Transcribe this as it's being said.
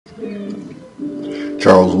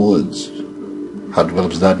Charles Woods,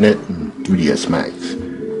 HotDevelops.net and 3ds Max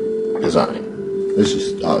design. This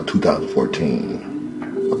is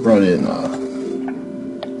 2014. I brought in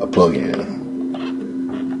a plugin,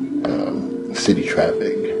 city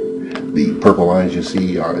traffic. The purple lines you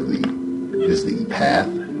see is the path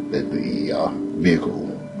that the vehicle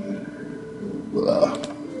will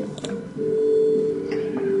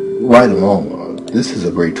ride along. This is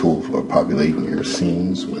a great tool for populating your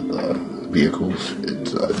scenes with vehicles.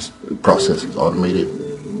 The process is automated.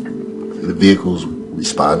 The vehicles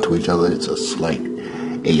respond to each other. It's a slight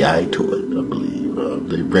AI to it, I believe.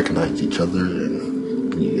 They recognize each other,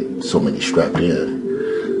 and you get so many strapped in.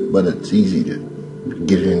 But it's easy to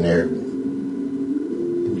get it in there,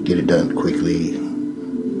 get it done quickly, as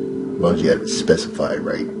long as you have it specified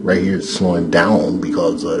right. Right here it's slowing down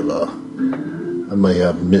because of I may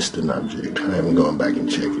have missed an object. I haven't gone back and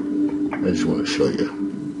checked it. I just want to show you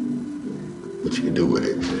what you can do with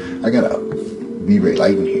it. I got a V-Ray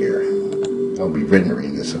light in here. I'll be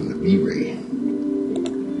rendering this on the V-Ray.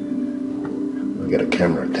 I got a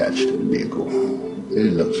camera attached to the vehicle.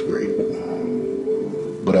 It looks great.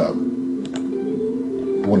 But I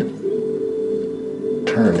want to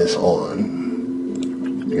turn this on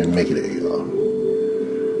and make it a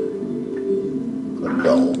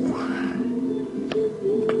dome.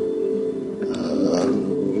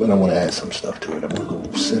 But I want to add some stuff to it. I want to go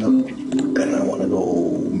setup, and I want to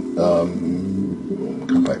go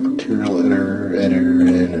compact material editor,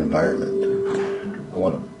 and environment. I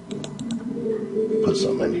want to put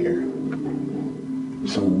something in here.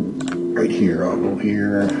 So right here, I'll go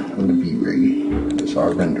here on the V-Ray. That's our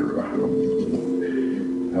renderer.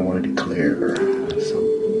 I want to declare some.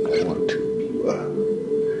 I want to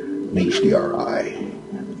an HDRI.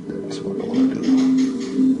 That's what I want to do.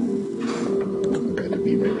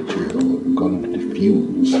 V-Ray material. I'm going to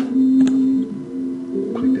diffuse.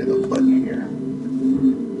 Click that little button here, and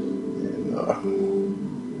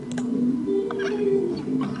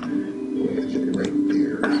get it right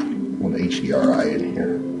there. I want the HDRI in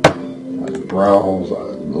here. I browse. I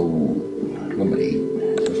go eliminate.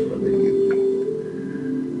 That's what I'm going to do.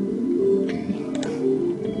 Okay,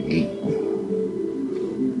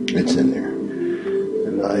 8. It's in there.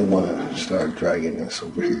 I want to start dragging this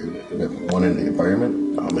over here. One in the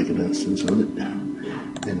environment, I'll make an instance of it.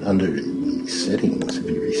 And under the settings,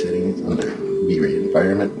 V-Ray settings, under V-Ray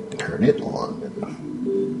environment, turn it on.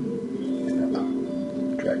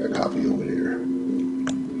 And drag a copy over there.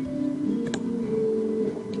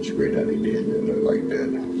 It's great how they did it. I like that.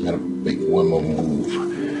 I'm going to make one more move.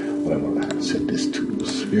 But I'm going to set this to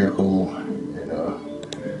spherical. And I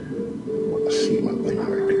want to see my thing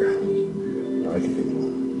right there. Now I can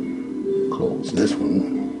close this one,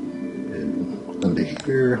 and under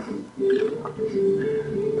here, I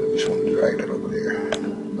just want to drag that over there,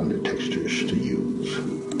 under textures to use.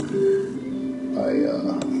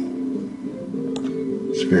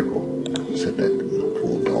 Spherical, set that to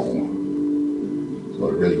full dome, so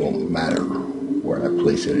it really won't matter where I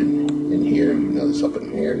place it in here. You notice up in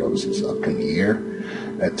here, notice it's up in the air.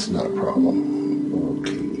 That's not a problem.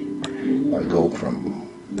 Okay, I go from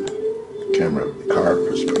camera car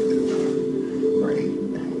perspective.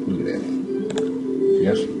 Look at that.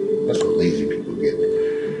 Yes, that's what lazy people get.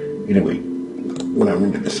 Anyway, when I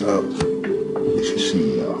render this up, you should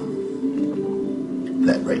see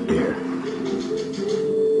that right there.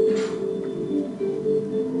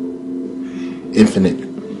 Infinite.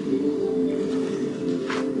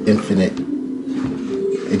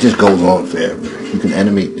 It just goes on forever. You can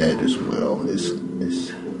animate that as well. It's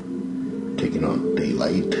taking on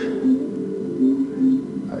daylight.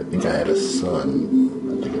 I think I had a sun.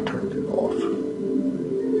 I think I turned it off.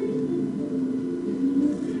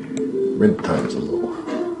 Render time is a little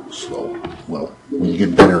slow. Well, when you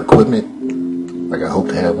get better equipment, like I hope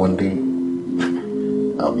to have one day,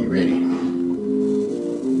 I'll be ready.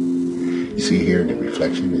 You see here in the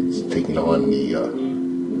reflection, it's taking on the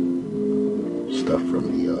stuff from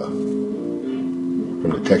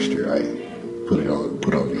the texture I put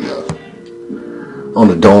on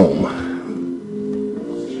the dome.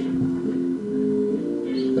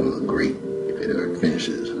 Great if it ever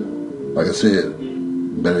finishes. Like I said,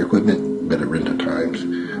 better equipment, better render times.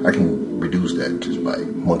 I can reduce that just by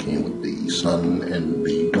monkeying with the sun and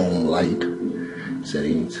the dome light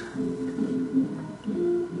settings.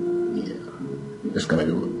 Yeah, it's gonna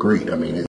look great. I mean,